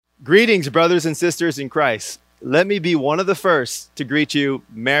Greetings, brothers and sisters in Christ. Let me be one of the first to greet you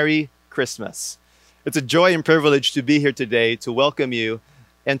Merry Christmas. It's a joy and privilege to be here today to welcome you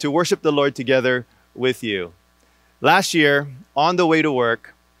and to worship the Lord together with you. Last year, on the way to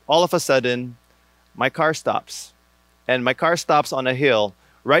work, all of a sudden, my car stops. And my car stops on a hill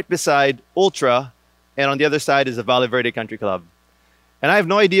right beside Ultra, and on the other side is the Valle Verde Country Club. And I have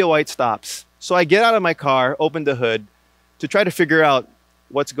no idea why it stops. So I get out of my car, open the hood, to try to figure out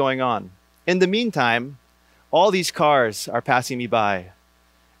what's going on. In the meantime, all these cars are passing me by.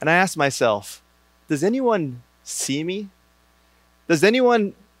 And I ask myself, does anyone see me? Does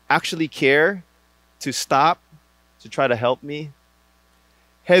anyone actually care to stop to try to help me?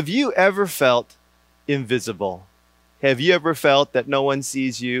 Have you ever felt invisible? Have you ever felt that no one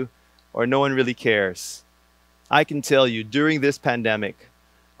sees you or no one really cares? I can tell you, during this pandemic,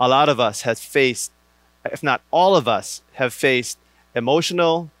 a lot of us have faced, if not all of us, have faced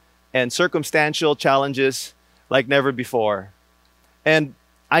emotional and circumstantial challenges like never before. And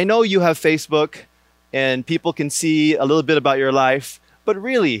I know you have Facebook and people can see a little bit about your life, but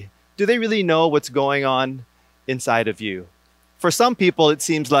really, do they really know what's going on inside of you? For some people, it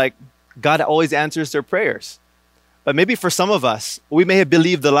seems like God always answers their prayers. But maybe for some of us, we may have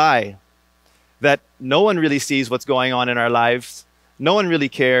believed the lie that no one really sees what's going on in our lives. No one really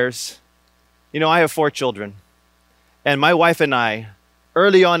cares. You know, I have 4 children. And my wife and I,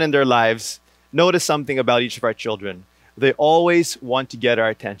 early on in their lives, noticed something about each of our children. They always want to get our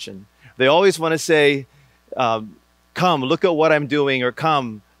attention. They always want to say, come, look at what I'm doing, or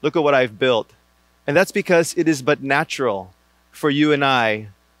come, look at what I've built. And that's because it is but natural for you and I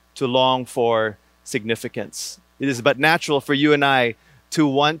to long for significance. It is but natural for you and I to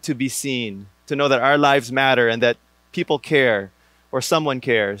want to be seen, to know that our lives matter and that people care or someone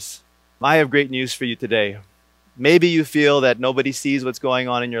cares. I have great news for you today. Maybe you feel that nobody sees what's going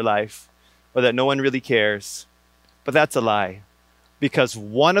on in your life or that no one really cares, but that's a lie, because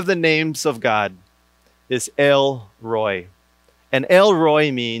one of the names of God is El Roi. And El Roi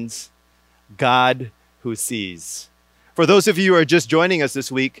means God who sees. For those of you who are just joining us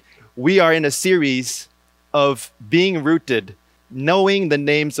this week, we are in a series of being rooted, knowing the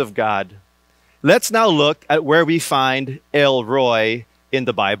names of God. Let's now look at where we find El Roi in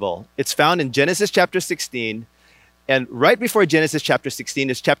the Bible. It's found in Genesis chapter 16. And right before Genesis chapter 16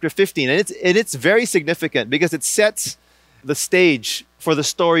 is chapter 15. And it's very significant because it sets the stage for the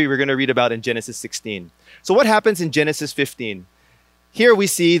story we're going to read about in Genesis 16. So what happens in Genesis 15? Here we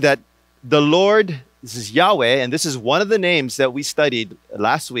see that the Lord, this is Yahweh, and this is one of the names that we studied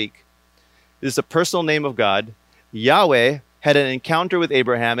last week. This is a personal name of God. Yahweh had an encounter with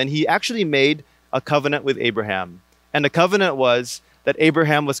Abraham, and he actually made a covenant with Abraham. And the covenant was that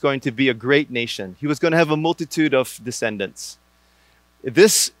Abraham was going to be a great nation. He was going to have a multitude of descendants.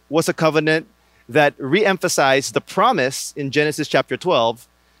 This was a covenant that re-emphasized the promise in Genesis chapter 12,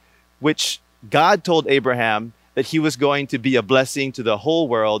 which God told Abraham that he was going to be a blessing to the whole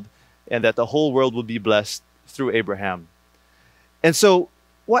world and that the whole world will be blessed through Abraham. And so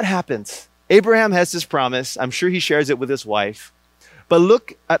what happens? Abraham has this promise. I'm sure he shares it with his wife. But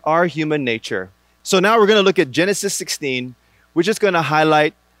look at our human nature. So now we're going to look at Genesis 16. We're just going to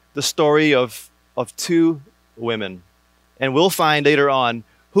highlight the story of 2 women. And we'll find later on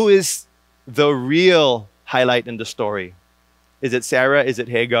who is the real highlight in the story. Is it Sarah? Is it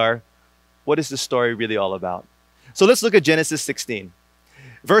Hagar? What is the story really all about? So let's look at Genesis 16.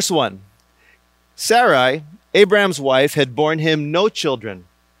 Verse 1. Sarai, Abraham's wife, had borne him no children,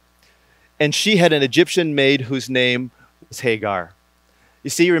 and she had an Egyptian maid whose name was Hagar. You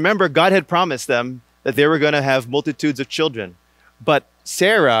see, remember, God had promised them that they were going to have multitudes of children. But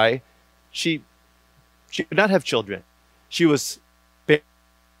Sarai, she could not have children. She was barren.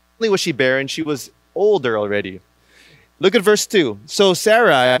 Not only was she barren, she was older already. Look at verse 2. So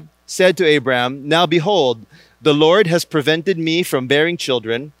Sarai said to Abraham, "Now behold, the Lord has prevented me from bearing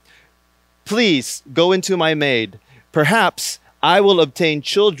children. Please go into my maid. Perhaps I will obtain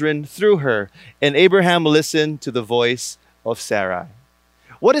children through her." And Abraham listened to the voice of Sarai.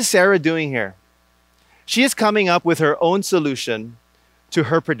 What is Sarah doing here? She is coming up with her own solution to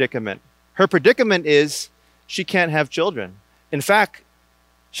her predicament. Her predicament is she can't have children. In fact,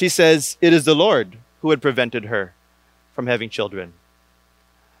 she says it is the Lord who had prevented her from having children.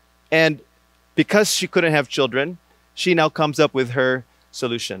 And because she couldn't have children, she now comes up with her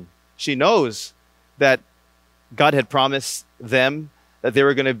solution. She knows that God had promised them that they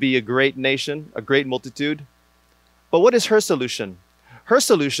were going to be a great nation, a great multitude. But what is her solution? Her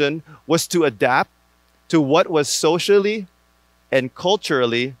solution was to adapt to what was socially and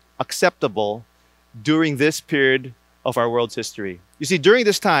culturally acceptable during this period of our world's history. You see, during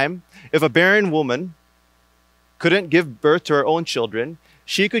this time, if a barren woman couldn't give birth to her own children,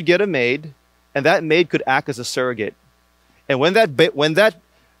 she could get a maid, and that maid could act as a surrogate. And when that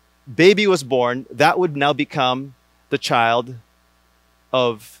baby was born, that would now become the child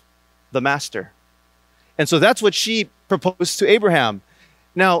of the master. And so that's what she proposed to Abraham.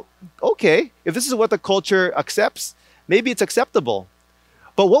 Now, okay, if this is what the culture accepts, maybe it's acceptable.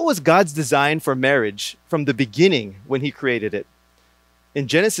 But what was God's design for marriage from the beginning when he created it? In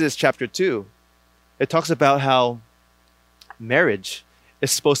Genesis chapter 2, it talks about how marriage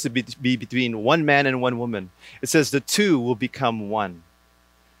is supposed to be between one man and one woman. It says the two will become one.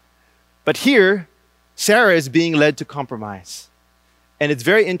 But here, Sarah is being led to compromise. And it's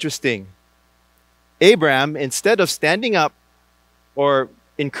very interesting. Abraham, instead of standing up or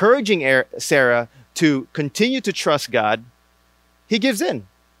encouraging Sarah to continue to trust God, he gives in.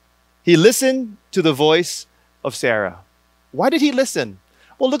 He listened to the voice of Sarah. Why did he listen?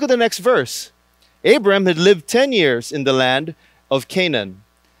 Well, look at the next verse. Abraham had lived 10 years in the land of Canaan,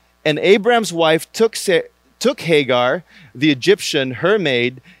 and Abraham's wife took Hagar, the Egyptian, her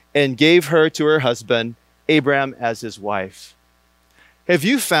maid, and gave her to her husband, Abraham, as his wife. Have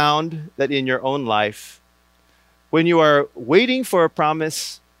you found that in your own life, when you are waiting for a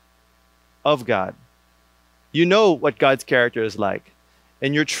promise of God, you know what God's character is like,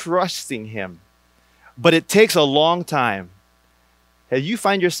 and you're trusting him, but it takes a long time? Have you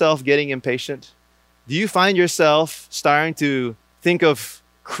find yourself getting impatient? Do you find yourself starting to think of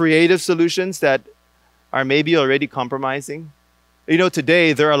creative solutions that are maybe already compromising? You know,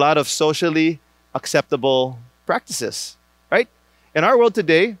 today there are a lot of socially acceptable practices, right? In our world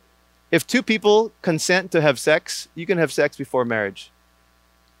today, if two people consent to have sex, you can have sex before marriage.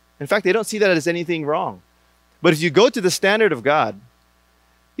 In fact, they don't see that as anything wrong. But if you go to the standard of God,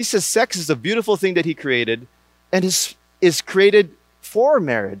 he says sex is a beautiful thing that he created and is created for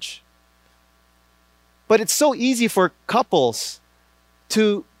marriage. But it's so easy for couples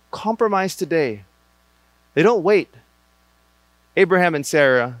to compromise today. They don't wait. Abraham and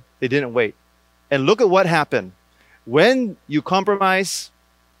Sarah, they didn't wait. And look at what happened. When you compromise,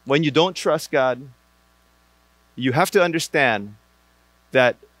 when you don't trust God, you have to understand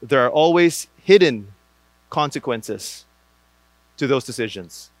that there are always hidden consequences to those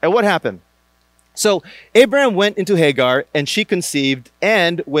decisions. And what happened? So Abraham went into Hagar, and she conceived,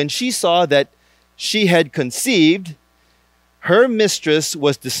 and when she saw that she had conceived, her mistress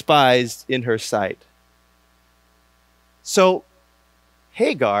was despised in her sight. So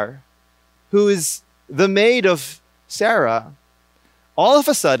Hagar, who is the maid of Sarah, all of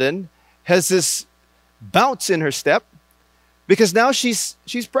a sudden has this bounce in her step because now she's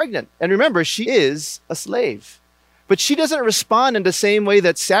pregnant. And remember, she is a slave. But she doesn't respond in the same way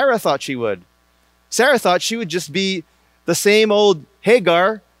that Sarah thought she would. Sarah thought she would just be the same old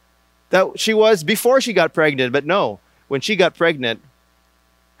Hagar that she was before she got pregnant. But no, when she got pregnant,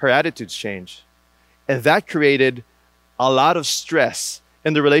 her attitudes changed. And that created a lot of stress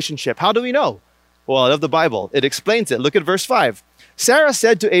in the relationship. How do we know? Well, I love the Bible. It explains it. Look at verse 5. Sarah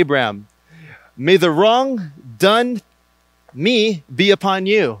said to Abraham, "May the wrong done me be upon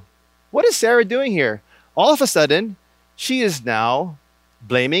you." What is Sarah doing here? All of a sudden, she is now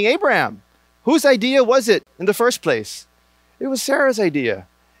blaming Abraham. Whose idea was it in the first place? It was Sarah's idea.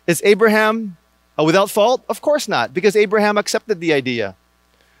 Is Abraham without fault? Of course not, because Abraham accepted the idea.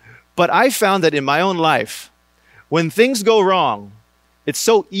 But I found that in my own life, when things go wrong, it's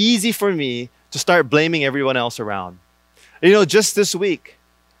so easy for me to start blaming everyone else around. You know, just this week,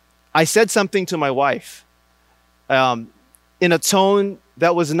 I said something to my wife in a tone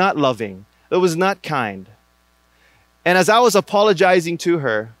that was not loving, that was not kind. And as I was apologizing to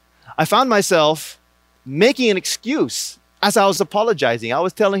her, I found myself making an excuse as I was apologizing. I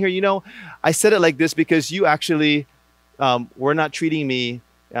was telling her, you know, I said it like this because you actually were not treating me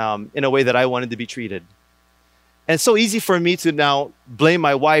in a way that I wanted to be treated. And it's so easy for me to now blame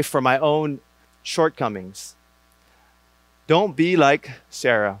my wife for my own shortcomings. Don't be like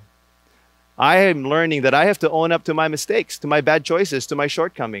Sarah. I am learning that I have to own up to my mistakes, to my bad choices, to my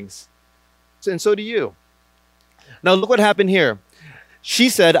shortcomings. And so do you. Now look what happened here. She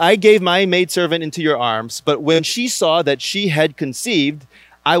said, "I gave my maidservant into your arms, but when she saw that she had conceived,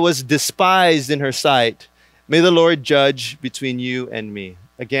 I was despised in her sight. May the Lord judge between you and me."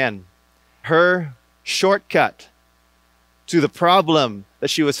 Again, her shortcut to the problem that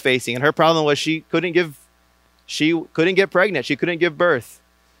she was facing. And her problem was she couldn't get pregnant. She couldn't give birth.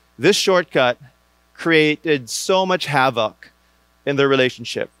 This shortcut created so much havoc in their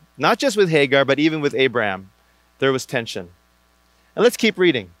relationship. Not just with Hagar, but even with Abraham. There was tension. And let's keep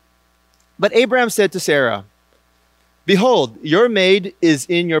reading. But Abraham said to Sarah, Behold, your maid is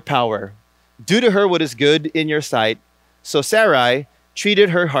in your power. Do to her what is good in your sight. So Sarai treated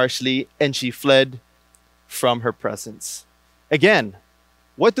her harshly, and she fled from her presence. Again,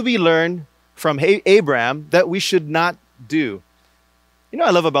 what do we learn from Abraham that we should not do? You know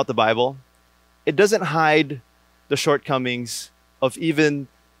what I love about the Bible? It doesn't hide the shortcomings of even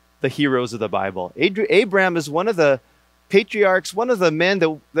the heroes of the Bible. Abraham is one of the patriarchs, one of the men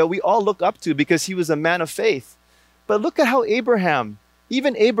that we all look up to because he was a man of faith. But look at how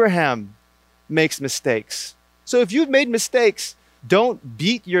even Abraham makes mistakes. So if you've made mistakes, don't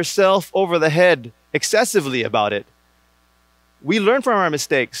beat yourself over the head excessively about it. We learn from our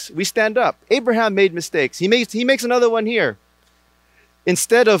mistakes. We stand up. Abraham made mistakes. He makes another one here.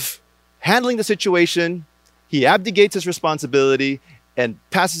 Instead of handling the situation, he abdicates his responsibility and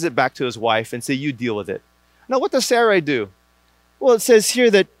passes it back to his wife and say, you deal with it. Now, what does Sarai do? Well, it says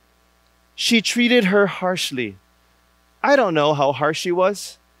here that she treated her harshly. I don't know how harsh she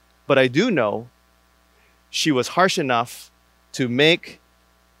was, but I do know she was harsh enough to make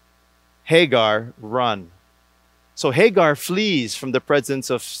Hagar run. So Hagar flees from the presence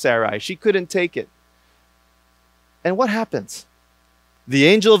of Sarai. She couldn't take it. And what happens? The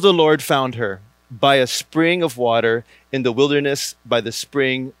angel of the Lord found her by a spring of water in the wilderness, by the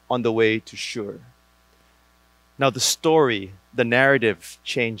spring on the way to Shur. Now the story, the narrative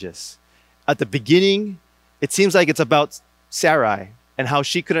changes. At the beginning, it seems like it's about Sarai and how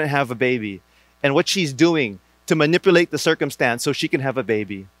she couldn't have a baby and what she's doing to manipulate the circumstance so she can have a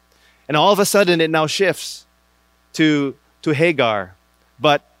baby. And all of a sudden, it now shifts to Hagar.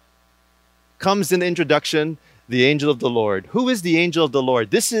 But comes in the introduction, the angel of the Lord. Who is the angel of the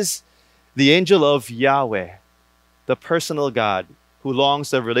Lord? This is the angel of Yahweh, the personal God who longs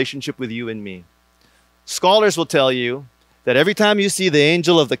to have a relationship with you and me. Scholars will tell you that every time you see the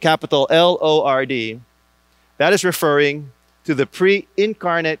angel of the capital Lord, that is referring to the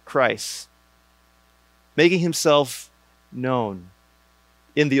pre-incarnate Christ, making himself known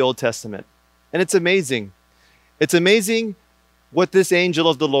in the Old Testament. And it's amazing. It's amazing what this angel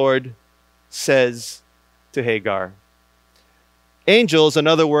of the Lord says to Hagar. Angel is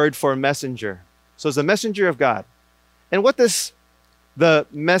another word for messenger. So it's a messenger of God. And what does the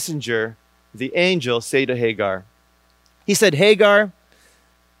messenger, the angel, say to Hagar? He said, Hagar,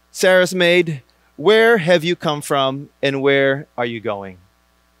 Sarah's maid, where have you come from and where are you going?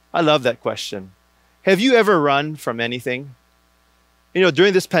 I love that question. Have you ever run from anything? You know,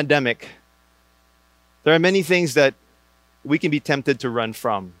 during this pandemic, there are many things that we can be tempted to run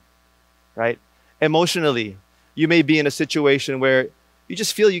from, right? Emotionally, you may be in a situation where you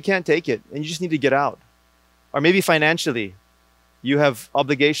just feel you can't take it and you just need to get out. Or maybe financially, you have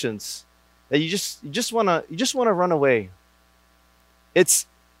obligations that you just want to run away. It's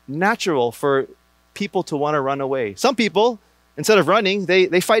natural for people to want to run away. Some people, instead of running,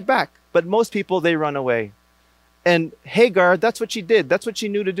 they fight back. But most people, they run away. And Hagar, that's what she did. That's what she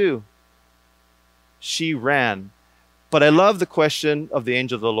knew to do. She ran. But I love the question of the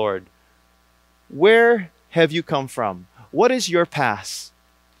angel of the Lord. Where have you come from? What is your past?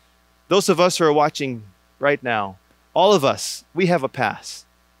 Those of us who are watching right now, all of us, we have a past.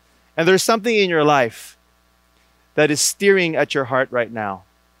 And there's something in your life that is steering at your heart right now.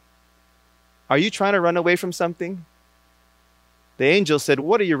 Are you trying to run away from something? The angel said,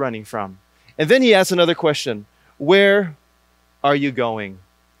 what are you running from? And then he asked another question. Where are you going?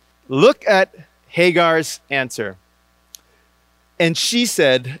 Look at Hagar's answer. And she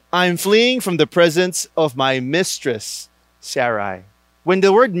said, I'm fleeing from the presence of my mistress, Sarai. When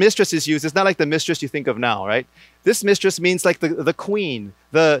the word mistress is used, it's not like the mistress you think of now, right? This mistress means like the queen,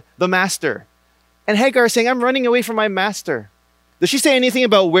 the master. And Hagar is saying, I'm running away from my master. Does she say anything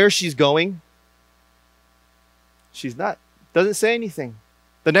about where she's going? She's not. Doesn't say anything.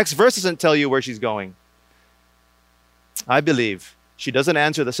 The next verse doesn't tell you where she's going. I believe she doesn't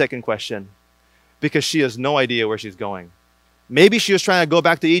answer the second question because she has no idea where she's going. Maybe she was trying to go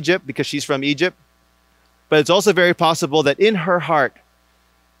back to Egypt because she's from Egypt. But it's also very possible that in her heart,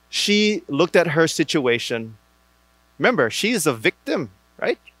 she looked at her situation. Remember, she's a victim,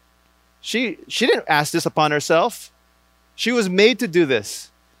 right? She didn't ask this upon herself. She was made to do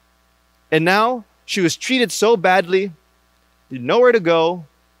this. And now she was treated so badly, nowhere to go.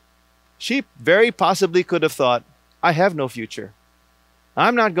 She very possibly could have thought, I have no future.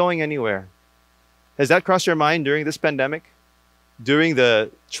 I'm not going anywhere. Has that crossed your mind during this pandemic? During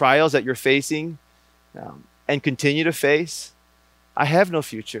the trials that you're facing and continue to face? I have no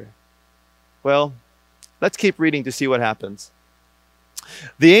future. Well, let's keep reading to see what happens.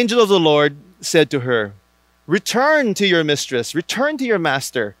 The angel of the Lord said to her, return to your mistress, return to your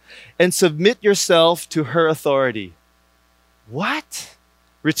master, and submit yourself to her authority. What?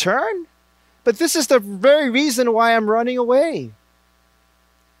 Return? But this is the very reason why I'm running away.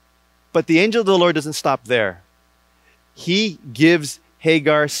 But the angel of the Lord doesn't stop there. He gives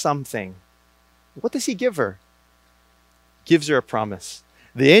Hagar something. What does he give her? Gives her a promise.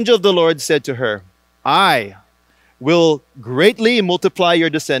 The angel of the Lord said to her, I will greatly multiply your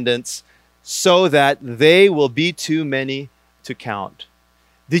descendants so that they will be too many to count.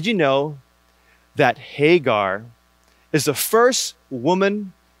 Did you know that Hagar is the first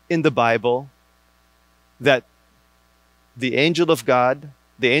woman in the Bible that the angel of God,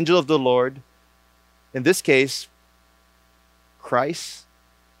 the angel of the Lord, in this case, Christ,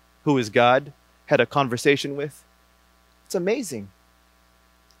 who is God, had a conversation with? It's amazing.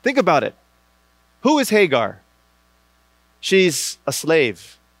 Think about it. Who is Hagar? She's a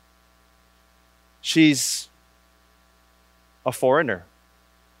slave. She's a foreigner,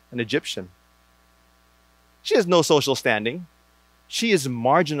 an Egyptian. She has no social standing. She is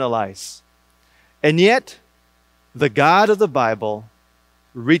marginalized. And yet, the God of the Bible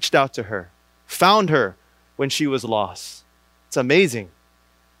reached out to her, found her when she was lost. It's amazing.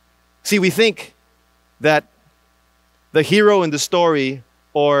 See, we think that the hero in the story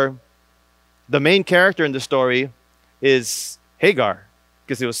or the main character in the story is Hagar,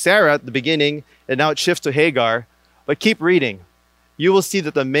 because it was Sarah at the beginning and now it shifts to Hagar. But keep reading. You will see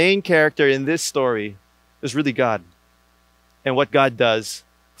that the main character in this story is really God and what God does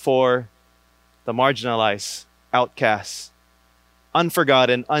for the marginalized, outcast,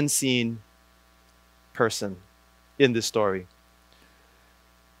 unforgotten, unseen person in this story.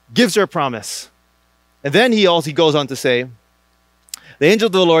 Gives her a promise. And then he goes on to say, the angel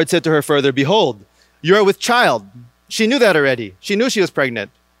of the Lord said to her further, behold, you are with child. She knew that already. She knew she was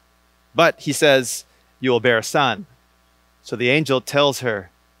pregnant. But he says, you will bear a son. So the angel tells her,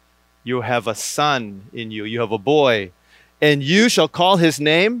 you have a son in you. You have a boy. And you shall call his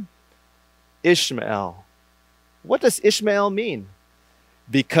name Ishmael. What does Ishmael mean?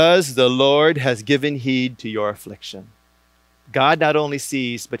 Because the Lord has given heed to your affliction. God not only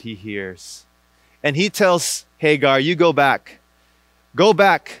sees, but he hears. And he tells Hagar, you go back. Go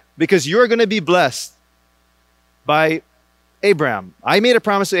back, because you're going to be blessed by Abraham. I made a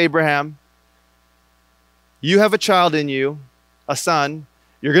promise to Abraham. You have a child in you, a son.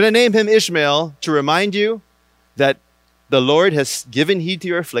 You're going to name him Ishmael to remind you that the Lord has given heed to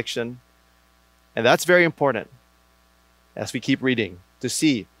your affliction. And that's very important as we keep reading to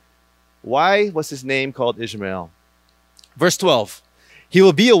see why was his name called Ishmael. Verse 12, he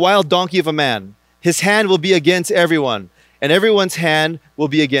will be a wild donkey of a man. His hand will be against everyone, and everyone's hand will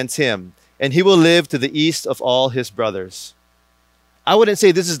be against him. And he will live to the east of all his brothers. I wouldn't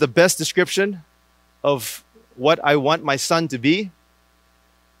say this is the best description of what I want my son to be.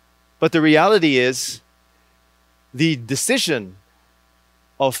 But the reality is, the decision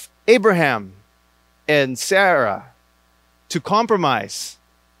of Abraham and Sarah to compromise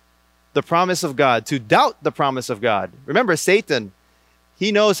the promise of God, to doubt the promise of God. Remember, Satan,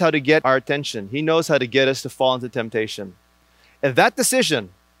 he knows how to get our attention. He knows how to get us to fall into temptation. And that decision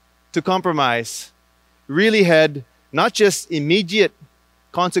to compromise really had not just immediate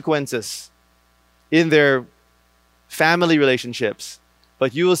consequences in their family relationships,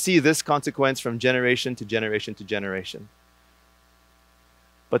 but you will see this consequence from generation to generation to generation.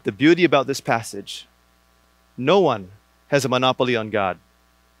 But the beauty about this passage, no one has a monopoly on God.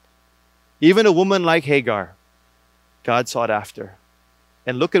 Even a woman like Hagar, God sought after.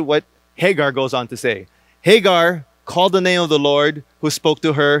 And look at what Hagar goes on to say. Hagar called the name of the Lord who spoke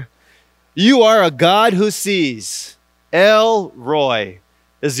to her. You are a God who sees. El Roi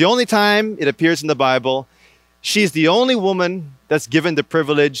is the only time it appears in the Bible. She's the only woman that's given the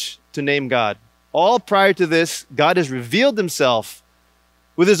privilege to name God. All prior to this, God has revealed himself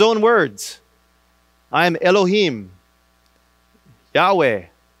with his own words. I am Elohim, Yahweh,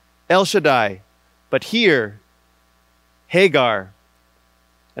 El Shaddai. But here, Hagar,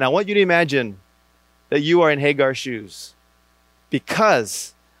 and I want you to imagine that you are in Hagar's shoes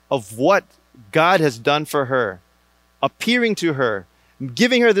because of what God has done for her, appearing to her,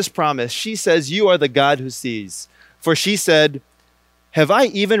 giving her this promise. She says, you are the God who sees. For she said, have I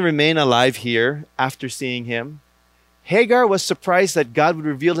even remained alive here after seeing him? Hagar was surprised that God would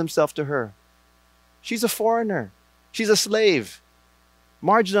reveal himself to her. She's a foreigner. She's a slave,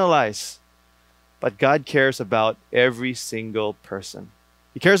 marginalized. But God cares about every single person.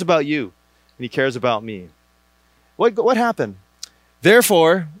 He cares about you, and he cares about me. What happened?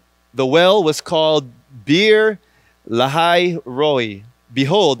 Therefore, the well was called Bir Lahai Roi.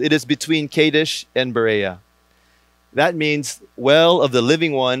 Behold, it is between Kadesh and Berea. That means well of the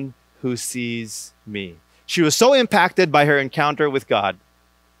living one who sees me. She was so impacted by her encounter with God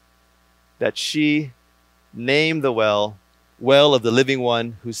that she named the well of the living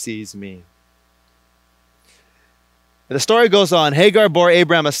one who sees me. And the story goes on. Hagar bore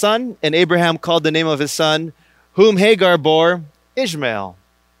Abraham a son, and Abraham called the name of his son, whom Hagar bore, Ishmael,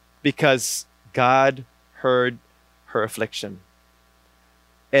 because God heard her affliction.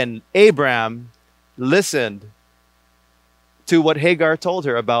 And Abraham listened to what Hagar told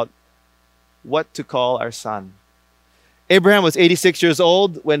her about what to call our son. Abraham was 86 years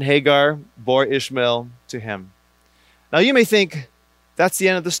old when Hagar bore Ishmael to him. Now you may think, that's the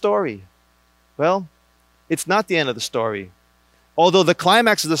end of the story. Well, it's not the end of the story. Although the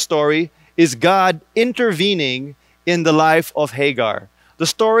climax of the story is God intervening in the life of Hagar. The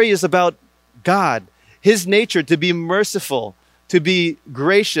story is about God, his nature to be merciful, to be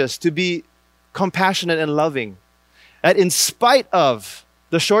gracious, to be compassionate and loving. That in spite of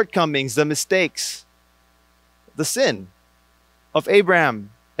the shortcomings, the mistakes, the sin of Abraham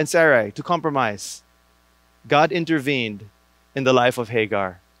and Sarai to compromise, God intervened in the life of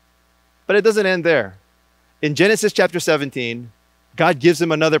Hagar. But it doesn't end there. In Genesis chapter 17, God gives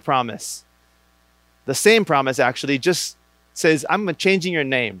him another promise. The same promise actually just says, I'm changing your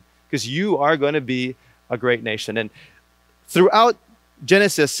name because you are going to be a great nation. And throughout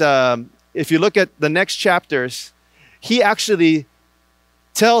Genesis, if you look at the next chapters, he actually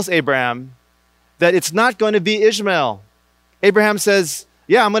tells Abraham that it's not going to be Ishmael. Abraham says,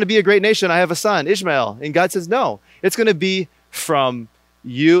 yeah, I'm going to be a great nation. I have a son, Ishmael. And God says, no, it's going to be from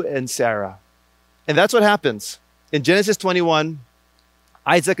you and Sarah. And that's what happens. In Genesis 21,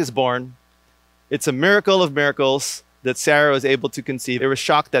 Isaac is born. It's a miracle of miracles that Sarah was able to conceive. They were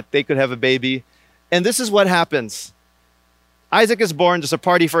shocked that they could have a baby. And this is what happens. Isaac is born, there's a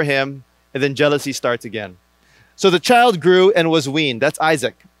party for him, and then jealousy starts again. So the child grew and was weaned. That's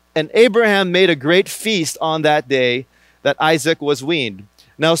Isaac. And Abraham made a great feast on that day that Isaac was weaned.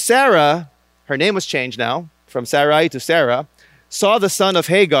 Now Sarah, her name was changed now, from Sarai to Sarah, saw the son of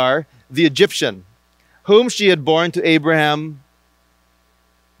Hagar, the Egyptian, whom she had borne to Abraham,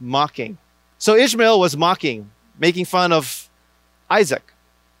 mocking. So Ishmael was mocking, making fun of Isaac.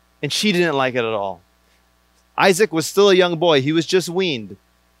 And she didn't like it at all. Isaac was still a young boy. He was just weaned.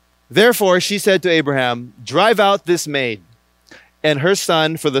 Therefore, she said to Abraham, drive out this maid and her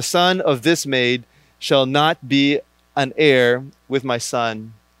son, for the son of this maid shall not be an heir with my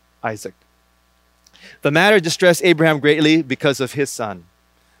son Isaac. The matter distressed Abraham greatly because of his son.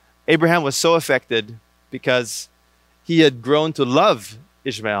 Abraham was so affected because he had grown to love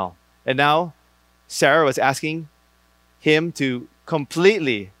Ishmael. And now Sarah was asking him to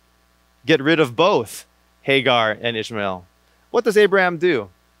completely get rid of both Hagar and Ishmael. What does Abraham do?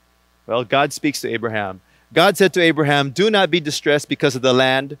 Well, God speaks to Abraham. God said to Abraham, do not be distressed because of the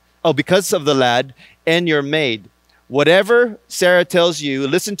lad and your maid. Whatever Sarah tells you,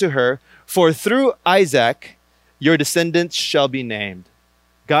 listen to her, for through Isaac your descendants shall be named.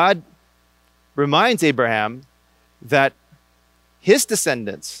 God reminds Abraham that his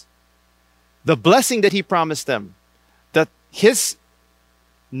descendants, the blessing that he promised them, that his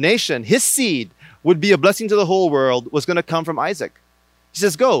nation, his seed, would be a blessing to the whole world, was going to come from Isaac. He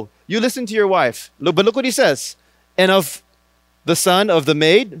says, go, you listen to your wife. But look what he says. And of the son of the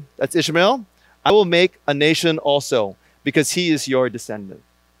maid, that's Ishmael, I will make a nation also, because he is your descendant.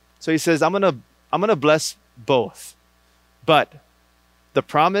 So he says, I'm gonna bless both. But the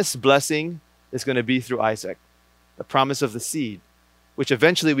promised blessing is going to be through Isaac, the promise of the seed, which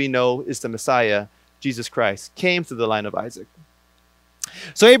eventually we know is the Messiah, Jesus Christ, came through the line of Isaac.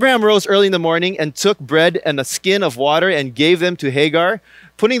 So Abraham rose early in the morning and took bread and a skin of water and gave them to Hagar,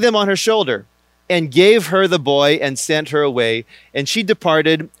 putting them on her shoulder, and gave her the boy and sent her away. And she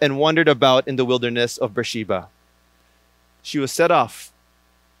departed and wandered about in the wilderness of Beersheba. She was set off,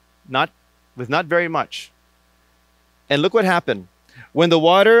 with not very much. And look what happened. When the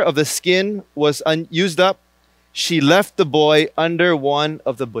water of the skin was used up, she left the boy under one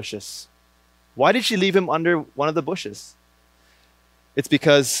of the bushes. Why did she leave him under one of the bushes? It's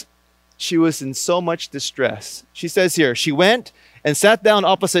because she was in so much distress. She says here, she went and sat down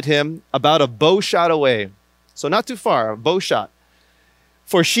opposite him about a bow shot away. So not too far, a bow shot.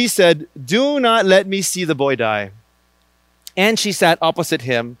 For she said, do not let me see the boy die. And she sat opposite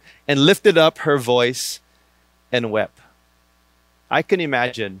him and lifted up her voice and wept. I can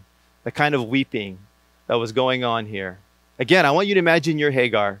imagine the kind of weeping that was going on here. Again, I want you to imagine you're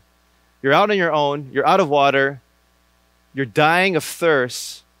Hagar. You're out on your own. You're out of water. You're dying of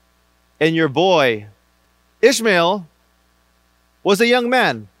thirst. And your boy, Ishmael, was a young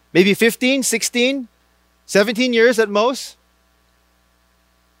man. Maybe 15, 16, 17 years at most.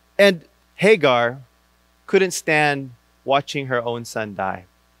 And Hagar couldn't stand watching her own son die.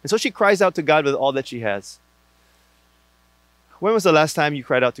 And so she cries out to God with all that she has. When was the last time you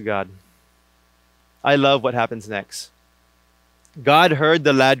cried out to God? I love what happens next. God heard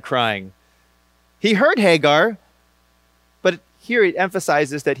the lad crying. He heard Hagar, but here it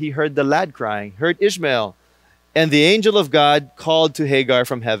emphasizes that he heard the lad crying, heard Ishmael. And the angel of God called to Hagar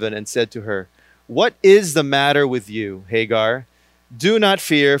from heaven and said to her, "What is the matter with you, Hagar? Do not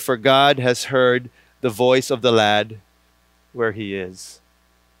fear, for God has heard the voice of the lad where he is."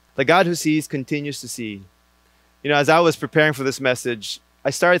 The God who sees continues to see. As I was preparing for this message, I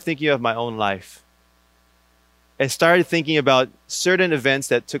started thinking of my own life. I started thinking about certain events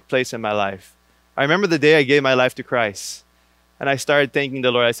that took place in my life. I remember the day I gave my life to Christ. And I started thanking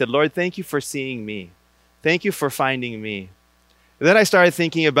the Lord. I said, "Lord, thank you for seeing me. Thank you for finding me." And then I started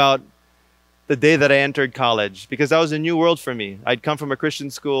thinking about the day that I entered college, because that was a new world for me. I'd come from a Christian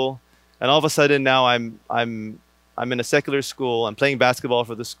school, and all of a sudden now I'm in a secular school. I'm playing basketball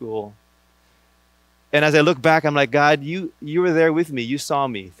for the school. And as I look back, I'm like, God, you were there with me. You saw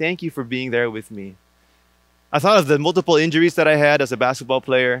me. Thank you for being there with me. I thought of the multiple injuries that I had as a basketball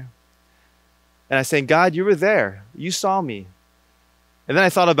player. And I said, God, you were there. You saw me. And then I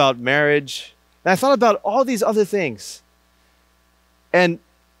thought about marriage. And I thought about all these other things. And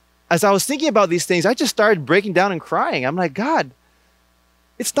as I was thinking about these things, I just started breaking down and crying. I'm like, God,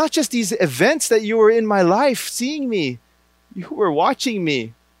 it's not just these events that you were in my life, seeing me. You were watching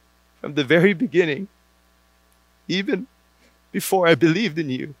me from the very beginning. Even before I believed in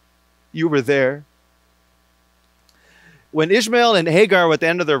you, you were there. When Ishmael and Hagar were at the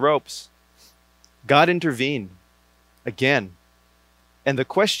end of their ropes, God intervened again. And the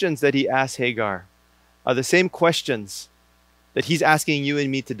questions that he asked Hagar are the same questions that he's asking you and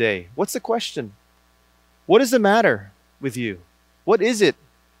me today. What's the question? What is the matter with you? What is it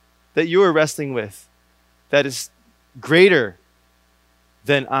that you are wrestling with that is greater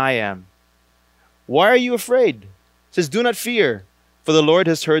than I am? Why are you afraid? It says, do not fear, for the Lord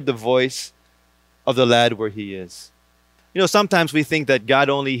has heard the voice of the lad where he is. Sometimes we think that God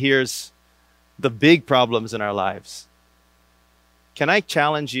only hears the big problems in our lives. Can I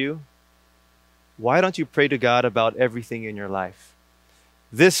challenge you? Why don't you pray to God about everything in your life?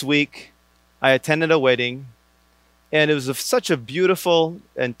 This week, I attended a wedding, and it was such a beautiful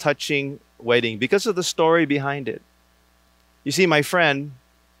and touching wedding because of the story behind it. You see, my friend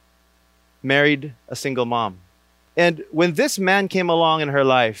married a single mom. And when this man came along in her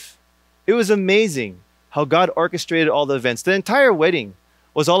life, it was amazing how God orchestrated all the events. The entire wedding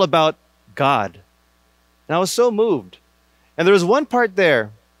was all about God. And I was so moved. And there was one part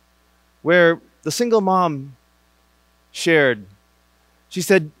there where the single mom shared. She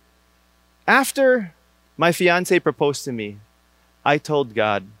said, after my fiance proposed to me, I told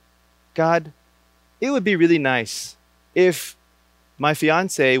God, it would be really nice if my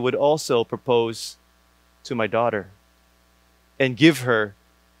fiance would also propose to my daughter and give her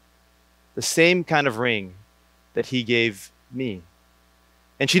the same kind of ring that he gave me.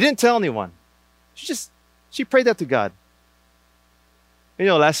 And she didn't tell anyone. She prayed that to God.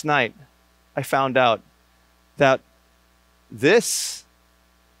 Last night, I found out that this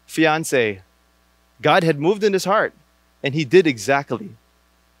fiance, God had moved in his heart, and he did exactly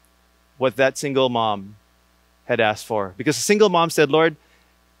what that single mom had asked for. Because the single mom said, Lord,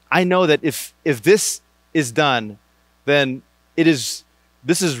 I know that if this is done, then this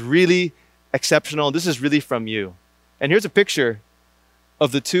is really exceptional. This is really from you. And here's a picture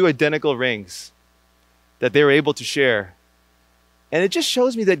of the two identical rings that they were able to share. And it just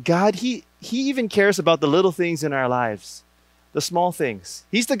shows me that God, He even cares about the little things in our lives, the small things.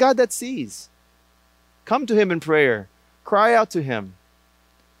 He's the God that sees. Come to Him in prayer. Cry out to Him.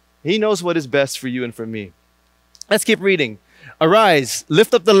 He knows what is best for you and for me. Let's keep reading. Arise,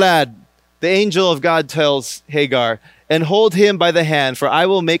 lift up the lad, the angel of God tells Hagar, and hold him by the hand, for I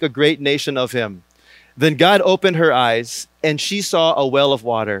will make a great nation of him. Then God opened her eyes, and she saw a well of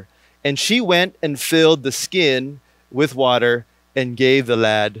water. And she went and filled the skin with water and gave the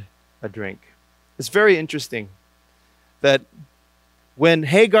lad a drink. It's very interesting that when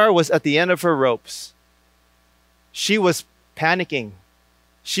Hagar was at the end of her ropes, she was panicking.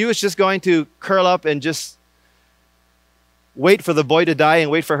 She was just going to curl up and just wait for the boy to die and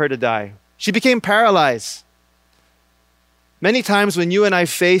wait for her to die. She became paralyzed. Many times when you and I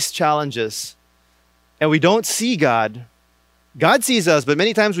face challenges and we don't see God, God sees us, but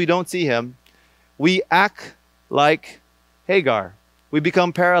many times we don't see Him, we act like Hagar. We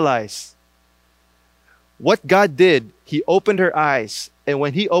become paralyzed. What God did, He opened her eyes. And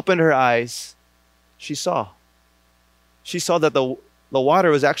when He opened her eyes, she saw. She saw that the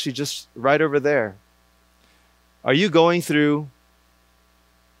water was actually just right over there. Are you going through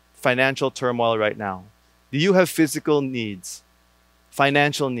financial turmoil right now? Do you have physical needs,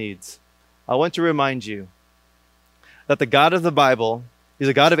 financial needs? I want to remind you that the God of the Bible is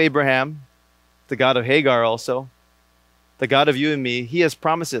a God of Abraham, the God of Hagar also, the God of you and me. He has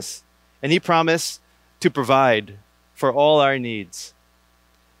promises, and He promised to provide for all our needs.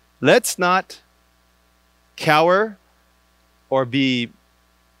 Let's not cower or be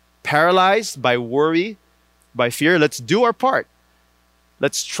paralyzed by worry, by fear. Let's do our part.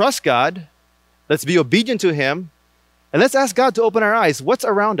 Let's trust God. Let's be obedient to Him. And let's ask God to open our eyes. What's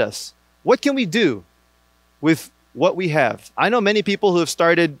around us? What can we do with what we have? I know many people who have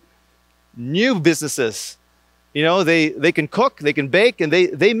started new businesses. You know, they can cook, they can bake, and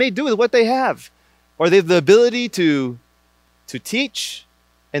they may do with what they have. Or they have the ability to teach,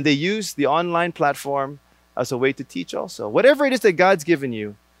 and they use the online platform as a way to teach also. Whatever it is that God's given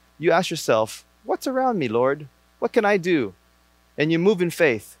you, you ask yourself, what's around me, Lord? What can I do? And you move in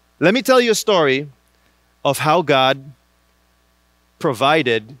faith. Let me tell you a story of how God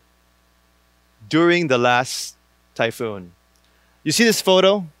provided during the last typhoon. You see this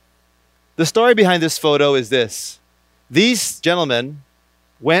photo? The story behind this photo is this. These gentlemen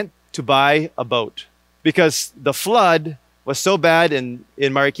went to buy a boat because the flood was so bad in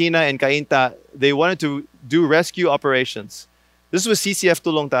Marikina and Cainta, they wanted to do rescue operations. This was CCF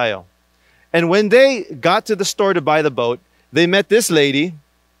Tulong Tayo. And when they got to the store to buy the boat, they met this lady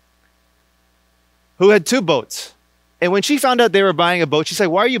who had 2 boats. And when she found out they were buying a boat, she said,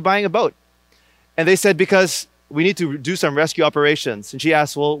 "Why are you buying a boat?" And they said, "Because we need to do some rescue operations." And she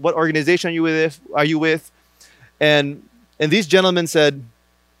asked, "Well, what organization are you with?" And these gentlemen said,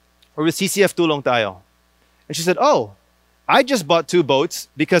 "We're with CCF Tulong Tayo." And she said, "Oh, I just bought 2 boats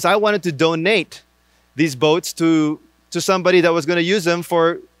because I wanted to donate these boats to somebody that was going to use them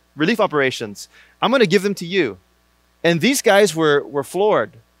for relief operations. I'm going to give them to you." And these guys were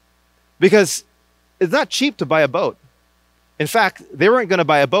floored because it's not cheap to buy a boat. In fact, they weren't going to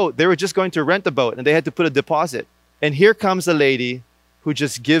buy a boat. They were just going to rent a boat, and they had to put a deposit. And here comes a lady who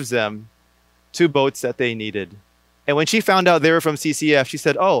just gives them 2 boats that they needed. And when she found out they were from CCF, she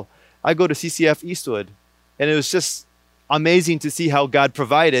said, "Oh, I go to CCF Eastwood." And it was just amazing to see how God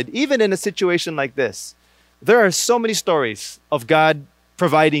provided, even in a situation like this. There are so many stories of God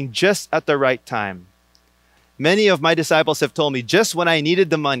providing just at the right time. Many of my disciples have told me just when I needed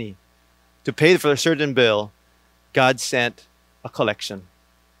the money to pay for a certain bill, God sent a collection.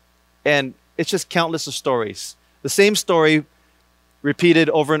 And it's just countless of stories. The same story repeated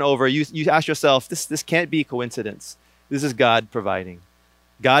over and over. You ask yourself, this can't be coincidence. This is God providing.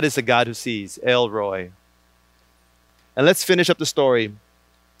 God is a God who sees. El Roy. And let's finish up the story.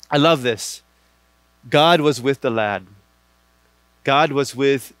 I love this. God was with the lad. God was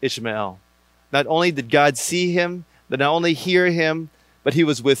with Ishmael. Not only did God see him, but not only hear him, but He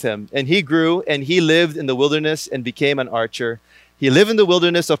was with him. And he grew and he lived in the wilderness and became an archer. He lived in the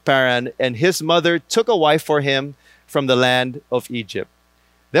wilderness of Paran, and his mother took a wife for him from the land of Egypt.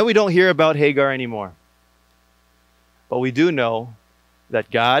 Then we don't hear about Hagar anymore. But we do know that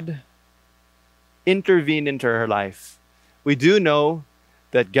God intervened into her life. We do know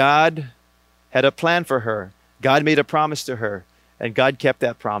that God had a plan for her. God made a promise to her, and God kept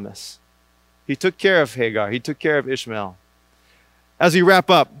that promise. He took care of Hagar. He took care of Ishmael. As we wrap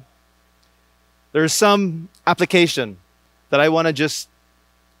up, there's some application that I want to just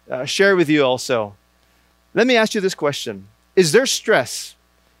share with you also. Let me ask you this question. Is there stress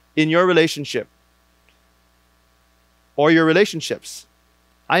in your relationship or your relationships?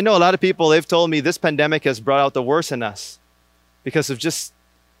 I know a lot of people, they've told me this pandemic has brought out the worst in us because of just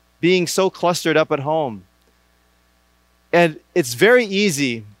being so clustered up at home. And it's very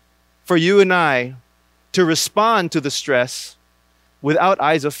easy for you and I to respond to the stress without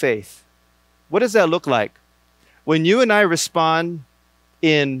eyes of faith. What does that look like? When you and I respond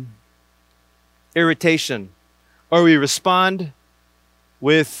in irritation, or we respond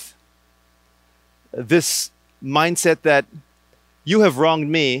with this mindset that you have wronged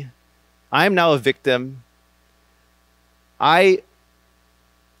me, I am now a victim. I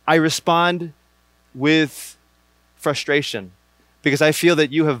respond with frustration because I feel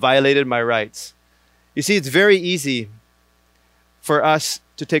that you have violated my rights. You see, it's very easy for us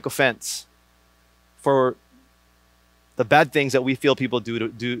to take offense for the bad things that we feel people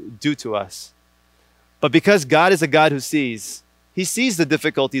do to us. But because God is a God who sees, He sees the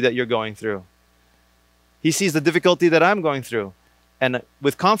difficulty that you're going through. He sees the difficulty that I'm going through. And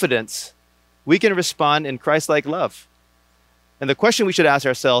with confidence, we can respond in Christ-like love. And the question we should ask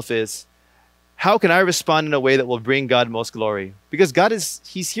ourselves is, how can I respond in a way that will bring God most glory? Because God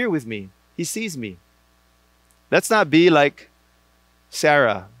He's here with me. He sees me. Let's not be like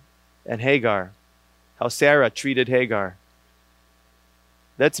Sarah and Hagar, how Sarah treated Hagar.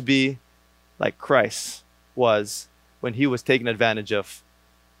 Let's be like Christ was when he was taken advantage of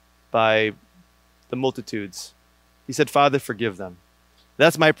by the multitudes. He said, Father, forgive them.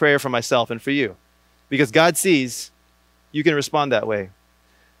 That's my prayer for myself and for you. Because God sees, you can respond that way.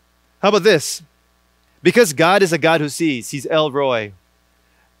 How about this? Because God is a God who sees, he's El Roi.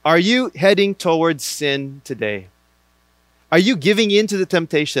 Are you heading towards sin today? Are you giving in to the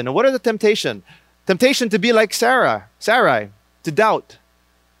temptation? And what are the temptation? Temptation to be like Sarai, to doubt.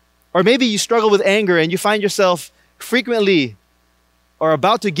 Or maybe you struggle with anger and you find yourself frequently or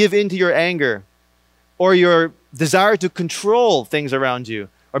about to give in to your anger or your desire to control things around you.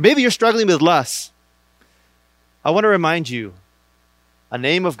 Or maybe you're struggling with lust. I want to remind you, a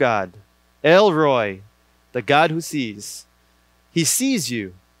name of God, El Roi, the God who sees. He sees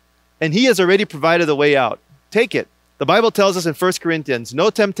you, and he has already provided the way out. Take it. The Bible tells us in 1 Corinthians, no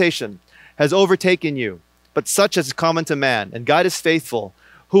temptation has overtaken you, but such as is common to man. And God is faithful,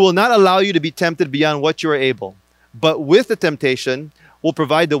 who will not allow you to be tempted beyond what you are able, but with the temptation will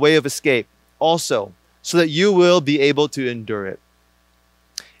provide the way of escape also, so that you will be able to endure it.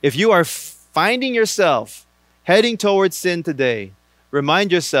 If you are finding yourself heading towards sin today,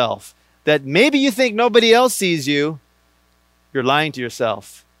 remind yourself that maybe you think nobody else sees you. You're lying to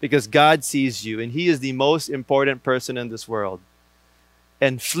yourself because God sees you and he is the most important person in this world.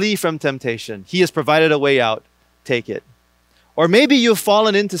 And flee from temptation. He has provided a way out. Take it. Or maybe you've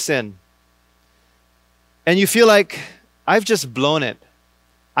fallen into sin and you feel like, I've just blown it.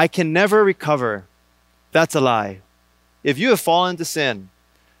 I can never recover. That's a lie. If you have fallen into sin,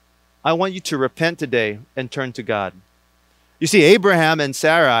 I want you to repent today and turn to God. You see, Abraham and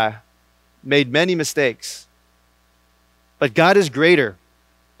Sarah made many mistakes. But God is greater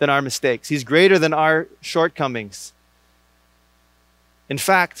than our mistakes. He's greater than our shortcomings. In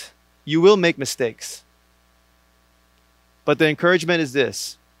fact, you will make mistakes. But the encouragement is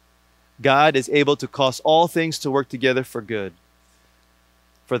this: God is able to cause all things to work together for good,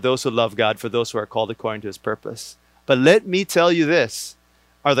 for those who love God, for those who are called according to his purpose. But let me tell you this: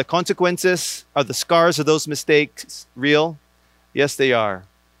 are the consequences, are the scars of those mistakes real? Yes, they are.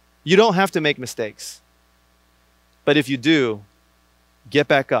 You don't have to make mistakes. But if you do, get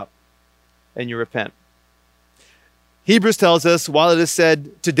back up and you repent. Hebrews tells us, while it is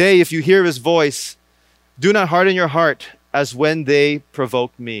said, today if you hear his voice, do not harden your heart as when they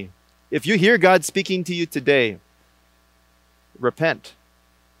provoked me. If you hear God speaking to you today, repent.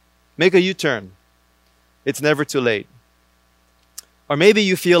 Make a U-turn. It's never too late. Or maybe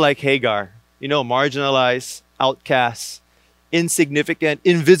you feel like Hagar, marginalized, outcast, insignificant,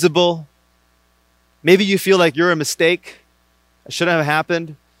 invisible. Maybe you feel like you're a mistake. It shouldn't have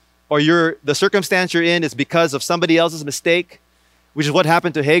happened. Or the circumstance you're in is because of somebody else's mistake, which is what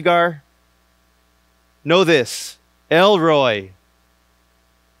happened to Hagar. Know this: El Roi,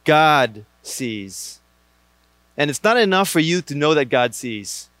 God sees. And it's not enough for you to know that God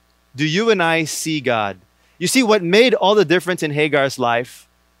sees. Do you and I see God? You see, what made all the difference in Hagar's life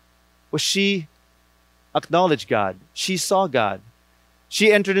was she acknowledged God. She saw God.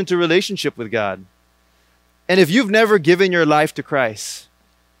 She entered into a relationship with God. And if you've never given your life to Christ,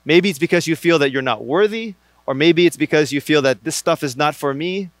 maybe it's because you feel that you're not worthy, or maybe it's because you feel that this stuff is not for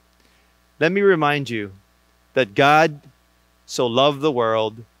me. Let me remind you that God so loved the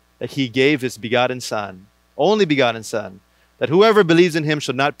world that he gave his begotten Son, only begotten Son, that whoever believes in him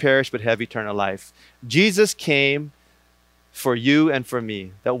shall not perish but have eternal life. Jesus came for you and for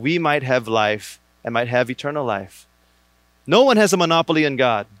me, that we might have life and might have eternal life. No one has a monopoly on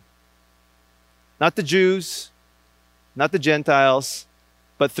God. Not the Jews, not the Gentiles,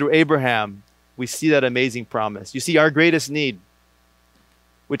 but through Abraham, we see that amazing promise. You see, our greatest need,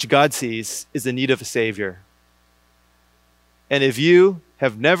 which God sees, is the need of a Savior. And if you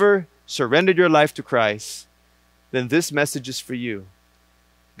have never surrendered your life to Christ, then this message is for you.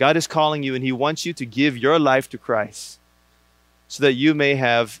 God is calling you and he wants you to give your life to Christ so that you may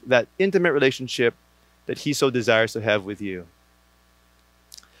have that intimate relationship that he so desires to have with you.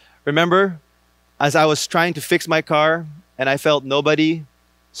 Remember, as I was trying to fix my car and I felt nobody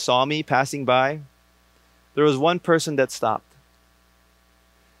saw me passing by, there was one person that stopped.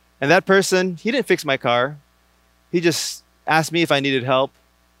 And that person, he didn't fix my car. He just asked me if I needed help.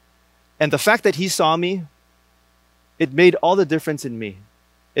 And the fact that he saw me, it made all the difference in me.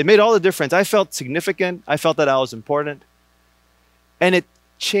 It made all the difference. I felt significant. I felt that I was important. And it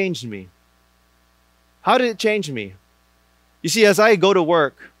changed me. How did it change me? You see, as I go to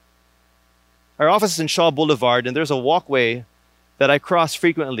work, our office is in Shaw Boulevard, and there's a walkway that I cross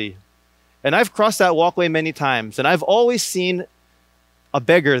frequently. And I've crossed that walkway many times, and I've always seen a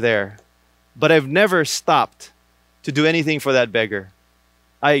beggar there, but I've never stopped to do anything for that beggar.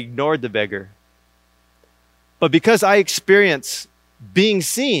 I ignored the beggar. But because I experienced being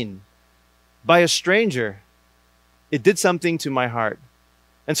seen by a stranger, it did something to my heart.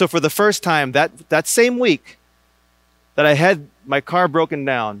 And so for the first time, that same week that I had my car broken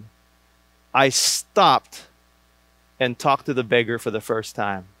down, I stopped and talked to the beggar for the first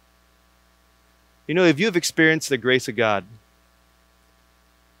time. You know, if you've experienced the grace of God,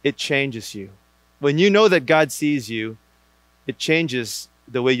 it changes you. When you know that God sees you, it changes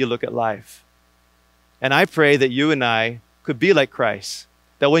the way you look at life. And I pray that you and I could be like Christ.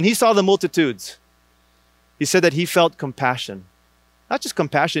 That when he saw the multitudes, he said that he felt compassion. Not just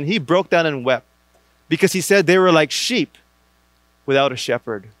compassion, he broke down and wept. Because he said they were like sheep without a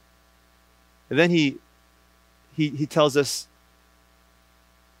shepherd. And then he tells us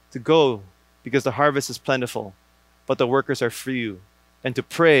to go because the harvest is plentiful, but the workers are few. And to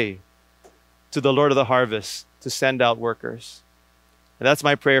pray to the Lord of the harvest to send out workers. And that's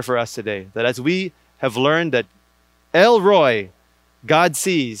my prayer for us today. That as we have learned that El Roy, God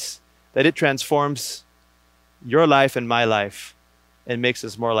sees, that it transforms your life and my life and makes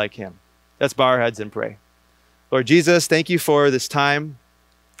us more like him. Let's bow our heads and pray. Lord Jesus, thank you for this time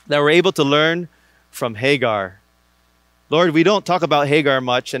that we're able to learn from Hagar. Lord, we don't talk about Hagar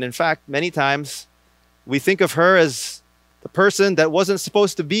much. And in fact, many times we think of her as the person that wasn't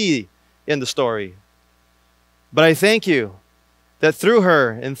supposed to be in the story. But I thank you that through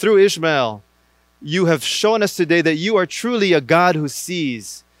her and through Ishmael, you have shown us today that you are truly a God who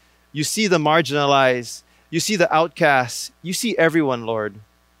sees. You see the marginalized. You see the outcasts. You see everyone, Lord.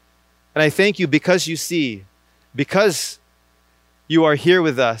 And I thank you because you see, because you are here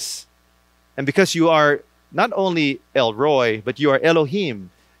with us, and because you are not only El Roy, but you are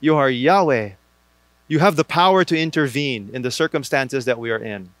Elohim. You are Yahweh. You have the power to intervene in the circumstances that we are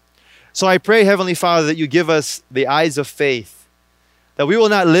in. So I pray, Heavenly Father, that you give us the eyes of faith, that we will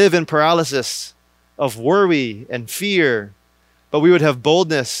not live in paralysis of worry and fear, but we would have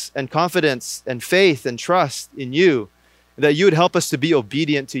boldness and confidence and faith and trust in you, that you would help us to be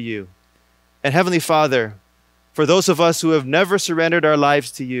obedient to you. And Heavenly Father, for those of us who have never surrendered our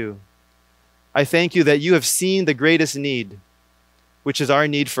lives to you, I thank you that you have seen the greatest need, which is our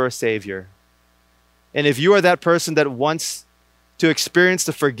need for a Savior. And if you are that person that wants to experience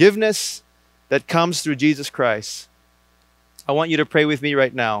the forgiveness that comes through Jesus Christ, I want you to pray with me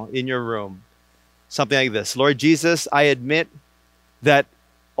right now in your room. Something like this. Lord Jesus, I admit that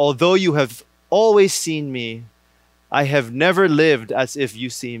although you have always seen me, I have never lived as if you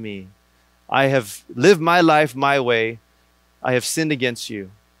see me. I have lived my life my way. I have sinned against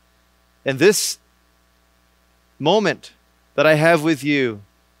you. And this moment that I have with you,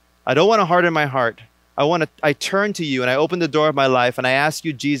 I don't want to harden my heart. I turn to you and I open the door of my life and I ask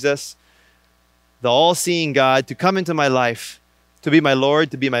you, Jesus, the all-seeing God, to come into my life, to be my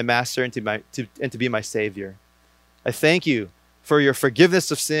Lord, to be my Master, and to be my Savior. I thank you for your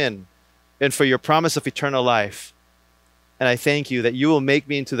forgiveness of sin and for your promise of eternal life. And I thank you that you will make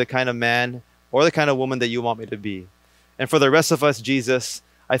me into the kind of man or the kind of woman that you want me to be. And for the rest of us, Jesus,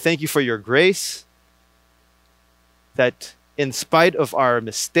 I thank you for your grace, that in spite of our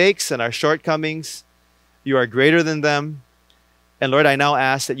mistakes and our shortcomings, you are greater than them. And Lord, I now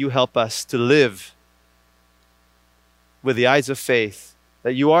ask that you help us to live with the eyes of faith,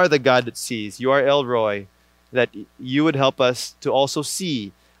 that you are the God that sees, you are El Roy, that you would help us to also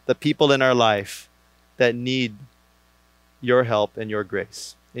see the people in our life that need your help and your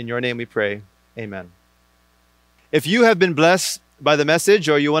grace. In your name we pray, amen. If you have been blessed by the message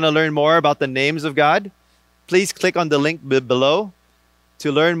or you want to learn more about the names of God, please click on the link below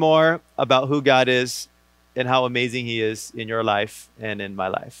to learn more about who God is and how amazing he is in your life and in my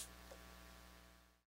life.